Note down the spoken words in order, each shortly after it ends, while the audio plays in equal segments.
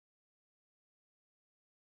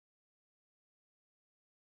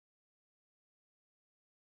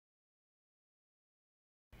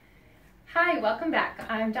Hi, welcome back.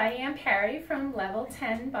 I'm Diane Parry from Level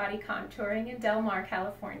 10 Body Contouring in Del Mar,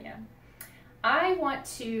 California. I want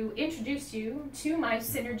to introduce you to my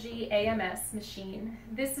Synergy AMS machine.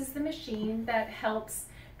 This is the machine that helps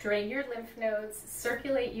drain your lymph nodes,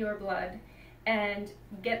 circulate your blood, and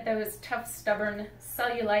get those tough, stubborn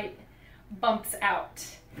cellulite bumps out.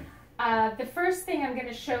 The first thing I'm going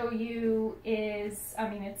to show you is,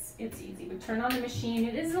 it's easy. We turn on the machine.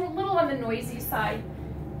 It is a little on the noisy side,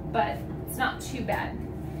 but it's not too bad.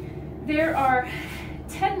 There are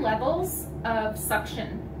 10 levels of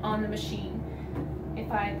suction on the machine. If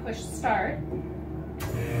I push start,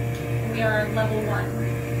 we are at level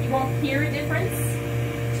 1. You won't hear a difference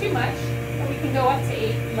too much, but we can go up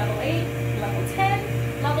to level 8, level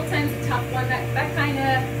 10. Level 10 is a tough one. That kind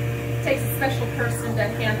of takes a special person to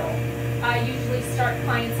handle. I usually start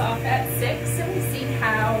clients off at 6 and we see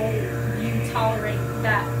how you tolerate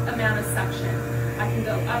that amount of suction. I can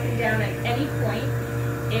go up and down at any point.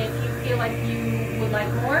 If you feel like you would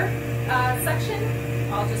like more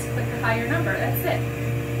suction, I'll just click a higher number. That's it.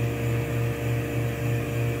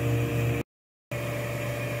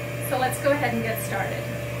 So let's go ahead and get started.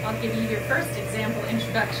 I'll give you your first example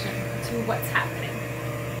introduction to what's happening.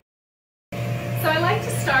 So I like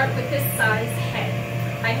to start with this size head.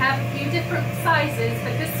 I have a few different sizes,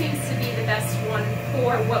 but this seems to be the best one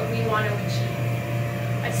for what we want to achieve.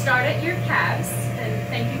 I start at your calves, and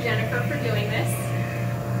thank you, Jennifer, for doing this.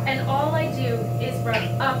 And all I do is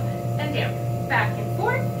rub up and down, back and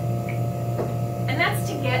forth. And that's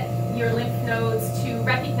to get your lymph nodes to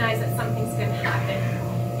recognize that something's going to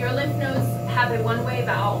happen. Your lymph nodes have a one-way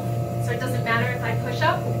valve, so it doesn't matter if I push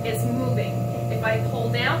up, it's moving. If I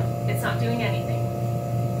pull down, it's not doing anything.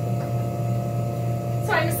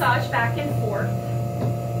 So I massage back and forth.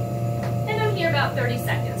 And I'm here about 30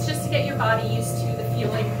 seconds, just to get your body used to the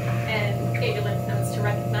feeling and get your lymph nodes to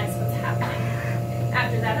recognize what's happening.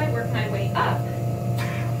 After that, I work my way up,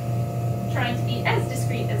 trying to be as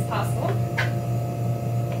discreet as possible.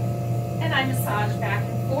 And I massage back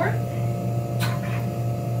and forth,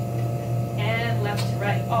 and left to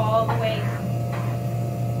right, all the way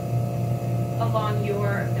along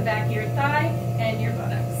the back of your thigh and your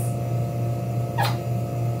buttocks.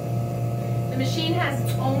 The machine has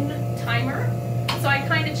its own timer, so I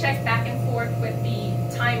kind of check back and forth with the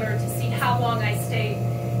timer to see how long I stay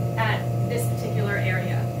at this particular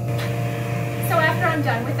area. So after I'm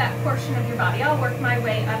done with that portion of your body, I'll work my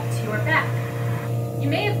way up to your back. You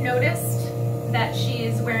may have noticed that she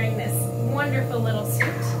is wearing this wonderful little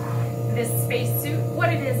suit, this space suit.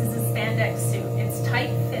 What it is a spandex suit. It's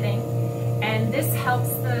tight fitting, and this helps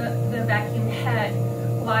the vacuum head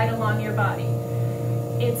glide along your body.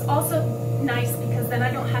 It's also nice because then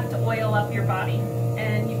I don't have to oil up your body,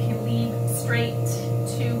 and you can lead straight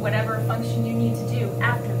to whatever function you need to do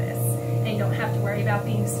after this, and you don't have to worry about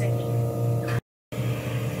being sticky.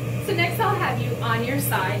 So next I'll have you on your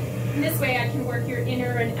side, and this way I can work your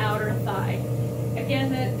inner and outer thigh. Again,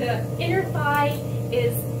 the inner thigh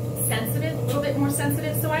is sensitive, a little bit more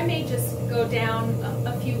sensitive, so I may just go down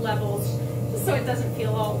a few levels just so it doesn't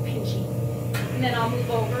feel all pinchy. And then I'll move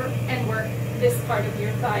over and work this part of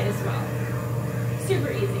your thigh as well.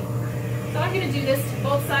 Super easy. So I'm going to do this to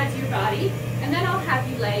both sides of your body, and then I'll have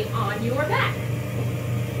you lay on your back.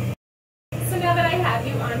 So now that I have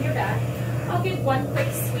you on your back, I'll give one quick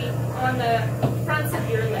sweep on the fronts of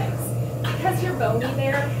your legs. Because you're bony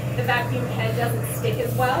there, the vacuum head doesn't stick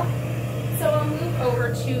as well. So I'll move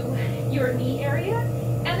over to your knee area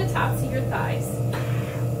and the tops of your thighs.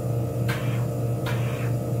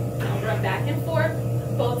 I'll rub back and forth,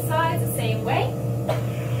 both sides the same way.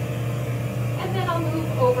 And then I'll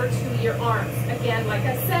move over to your arms. Again, like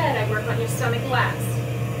I said, I work on your stomach last.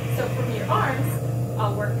 So from your arms,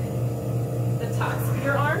 I'll work the tops of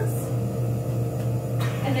your arms,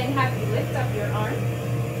 and then have you lift up your arm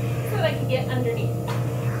so that I can get underneath.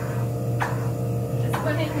 As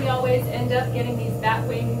women, we always end up getting these bat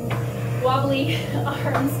wing, wobbly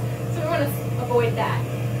arms, so we want to avoid that.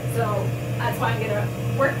 So that's why I'm going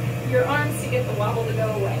to work your arms to get the wobble to go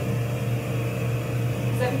away.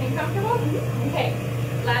 Is everything comfortable? Okay.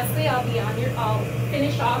 Lastly, I'll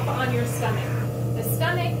finish off on your stomach. The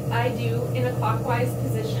stomach I do in a clockwise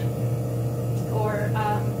position, or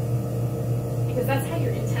because that's how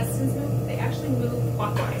your intestines move. They actually move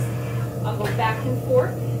clockwise. I'll go back and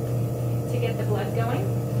forth to get the blood going.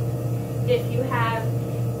 If you have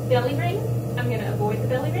belly ring, I'm going to avoid the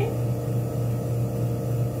belly ring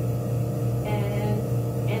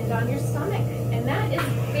and end on your stomach. And that is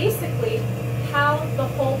basically how the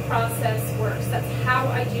whole process works. That's how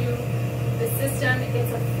I do the system.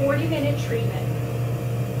 It's a 40-minute treatment.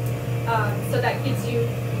 So that gives you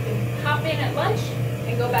can hop in at lunch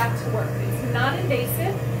and go back to work. It's not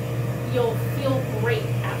invasive. You'll feel great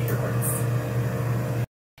afterwards.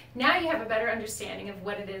 Now you have a better understanding of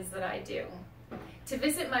what it is that I do. To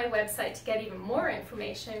visit my website to get even more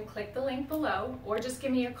information, click the link below or just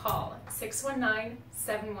give me a call,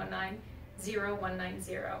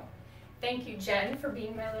 619-719-0190. Thank you, Jen, for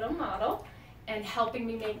being my little model and helping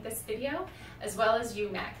me make this video, as well as you,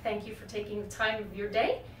 Mac. Thank you for taking the time of your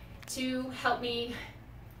day to help me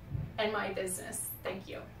and my business. Thank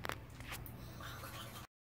you.